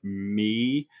frequency of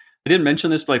me. I didn't mention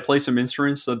this, but I play some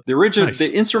instruments. So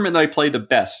the instrument that I play the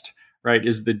best, right,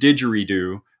 is the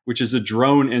didgeridoo, which is a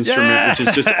drone instrument, which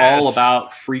is just all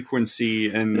about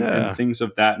frequency and things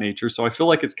of that nature. So I feel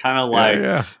like it's kind of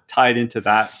like tied into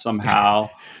that somehow.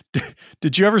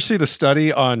 Did you ever see the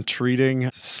study on treating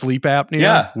sleep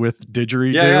apnea with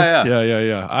didgeridoo?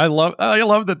 Yeah. I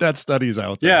love that study's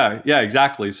out there. Yeah,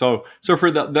 exactly. So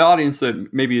for the audience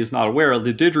that maybe is not aware,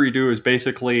 the didgeridoo is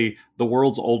basically the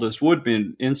world's oldest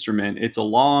woodwind instrument. It's a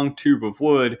long tube of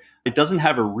wood. It doesn't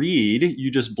have a reed. You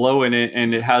just blow in it,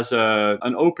 and it has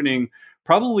an opening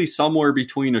probably somewhere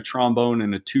between a trombone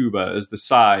and a tuba as the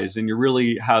size. And you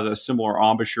really have a similar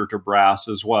embouchure to brass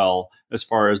as well, as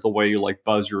far as the way you like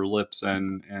buzz your lips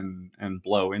and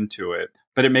blow into it.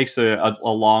 But it makes a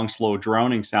long, slow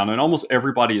droning sound. And almost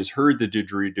everybody has heard the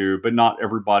didgeridoo, but not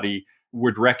everybody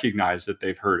would recognize that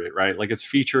they've heard it, right? Like it's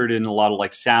featured in a lot of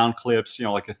like sound clips,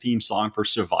 like a theme song for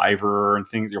Survivor and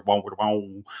things,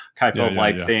 type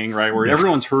of thing, right? Where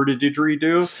everyone's heard a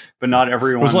didgeridoo, but not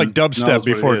everyone. It was like dubstep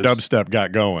before dubstep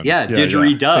got going. Yeah,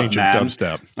 didgeridoo, man.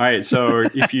 Dubstep. All right, so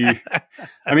if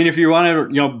you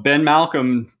want to, Ben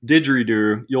Malcolm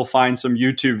didgeridoo, you'll find some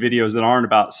YouTube videos that aren't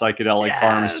about psychedelic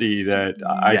pharmacy that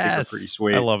I think are pretty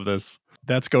sweet. I love this.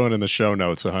 That's going in the show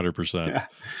notes 100%. Yeah.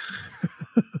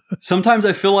 Sometimes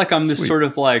I feel like I'm this sort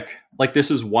of like this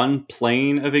is one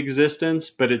plane of existence,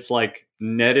 but it's like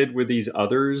netted with these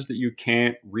others that you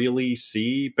can't really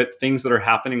see, but things that are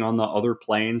happening on the other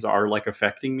planes are like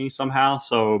affecting me somehow.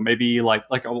 So maybe like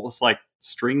almost like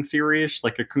string theory-ish,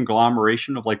 like a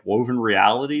conglomeration of like woven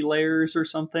reality layers or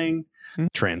something.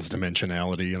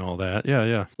 Transdimensionality and all that.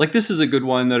 Yeah. Like this is a good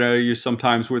one that I use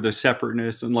sometimes, where the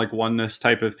separateness and like oneness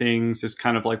type of things is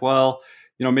kind of like, well,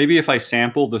 maybe if I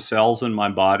sampled the cells in my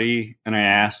body and I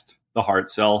asked the heart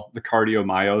cell, the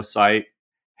cardiomyocyte,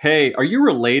 hey, are you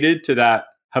related to that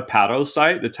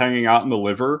hepatocyte that's hanging out in the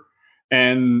liver?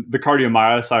 And the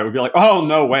cardiomyocyte would be like, oh,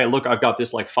 no way. Look, I've got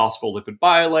this like phospholipid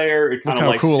bilayer. It kind of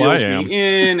like seals me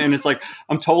in. And it's like,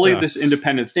 I'm totally this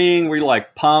independent thing. We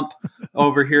like pump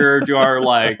over here, do our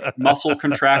like muscle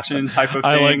contraction type of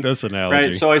thing. I like this analogy.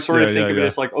 Right. So I sort of think of it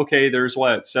as like, okay, there's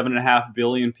 7.5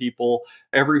 billion people.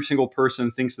 Every single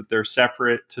person thinks that they're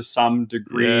separate to some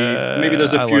degree. Maybe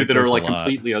there's a few that are like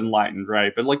completely enlightened.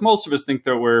 Right. But like most of us think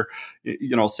that we're,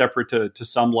 separate to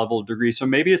some level of degree. So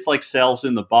maybe it's like cells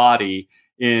in the body,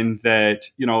 in that,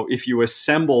 if you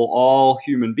assemble all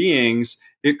human beings,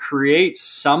 it creates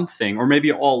something, or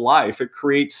maybe all life, it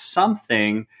creates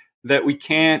something that we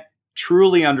can't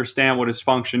truly understand what its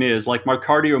function is. Like my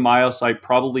cardiomyocyte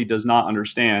probably does not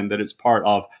understand that it's part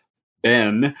of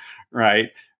Ben, right?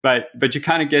 But you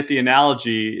kind of get the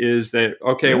analogy, is that,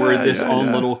 okay, we're this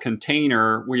own little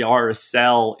container. We are a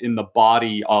cell in the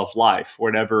body of life,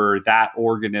 whatever that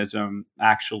organism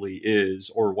actually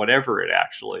is, or whatever it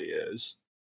actually is.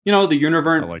 The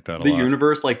universe, like that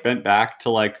universe like bent back to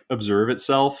like observe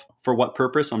itself. For what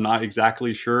purpose? I'm not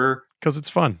exactly sure. Because it's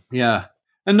fun. Yeah.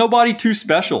 And nobody too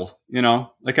special,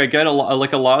 like I get a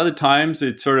lot of the times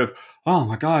it's sort of, oh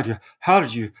my God, how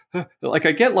did you, like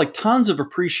I get like tons of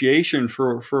appreciation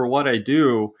for what I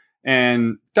do.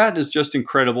 And that is just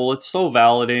incredible. It's so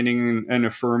validating and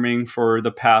affirming for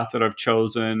the path that I've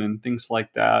chosen and things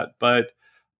like that. But,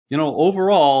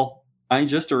 overall, I'm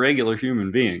just a regular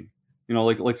human being.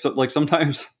 Like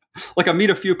sometimes, like I meet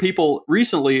a few people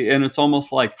recently and it's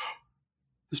almost like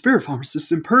the spirit pharmacist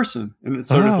is in person. And it's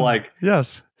sort of like,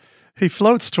 yes, he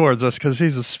floats towards us because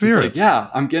he's a spirit. It's like, yeah,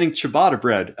 I'm getting ciabatta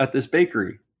bread at this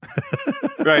bakery.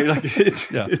 Right. Like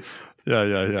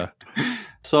yeah.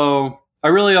 So I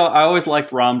always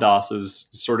liked Ram Dass's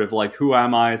sort of like, who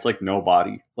am I? It's like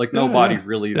nobody,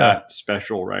 really that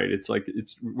special, right? It's like,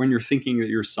 it's when you're thinking that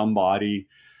you're somebody,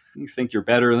 you think you're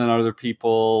better than other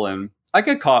people. And I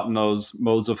get caught in those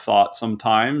modes of thought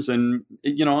sometimes. And,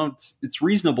 it's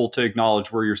reasonable to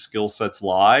acknowledge where your skill sets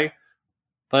lie.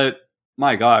 But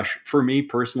my gosh, for me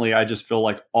personally, I just feel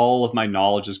like all of my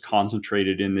knowledge is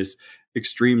concentrated in this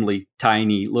extremely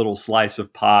tiny little slice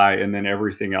of pie. And then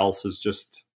everything else is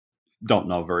just don't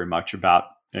know very much about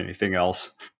anything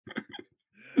else.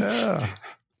 Yeah.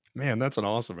 Man, that's an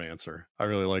awesome answer. I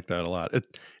really like that a lot.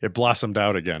 It blossomed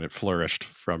out again. It flourished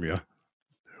from you.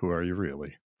 Who are you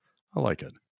really? I like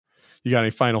it. You got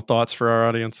any final thoughts for our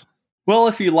audience? Well,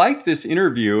 if you liked this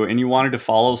interview and you wanted to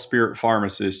follow Spirit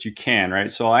Pharmacist, you can, right?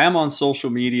 So I am on social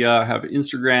media. I have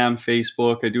Instagram,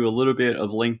 Facebook. I do a little bit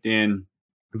of LinkedIn,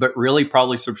 but really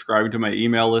probably subscribing to my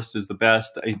email list is the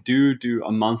best. I do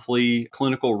a monthly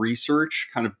clinical research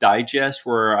kind of digest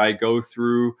where I go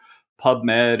through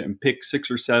PubMed and pick 6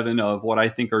 or 7 of what I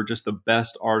think are just the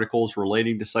best articles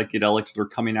relating to psychedelics that are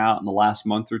coming out in the last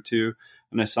month or two.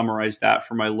 And I summarize that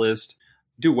for my list.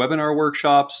 Do webinar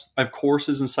workshops. I have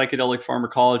courses in psychedelic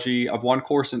pharmacology. I have one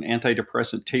course in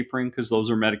antidepressant tapering because those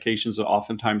are medications that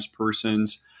oftentimes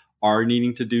persons are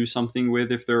needing to do something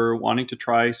with if they're wanting to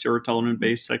try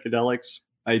serotonin-based psychedelics.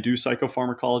 I do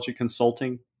psychopharmacology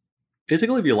consulting.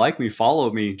 Basically, if you like me,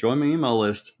 follow me, join my email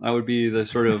list. That would be the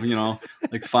sort of,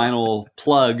 like final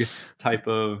plug type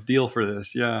of deal for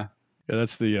this. Yeah. Yeah,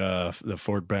 that's the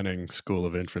Fort Benning School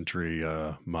of Infantry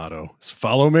motto.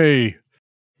 Follow me.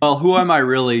 Well, who am I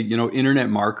really? Internet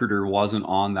marketer wasn't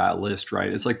on that list,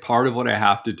 right? It's like part of what I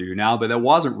have to do now, but that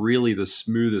wasn't really the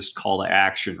smoothest call to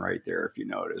action right there, if you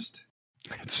noticed.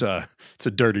 It's a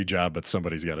dirty job, but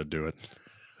somebody's got to do it.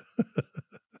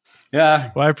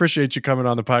 Yeah. Well, I appreciate you coming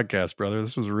on the podcast, brother.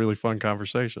 This was a really fun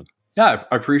conversation. Yeah,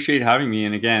 I appreciate having me.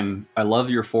 And again, I love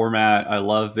your format. I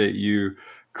love that you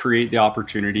create the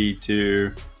opportunity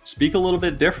to speak a little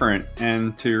bit different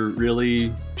and to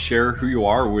really share who you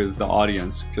are with the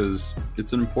audience, because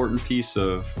it's an important piece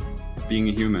of being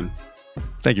a human.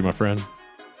 Thank you, my friend.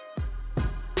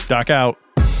 Doc out.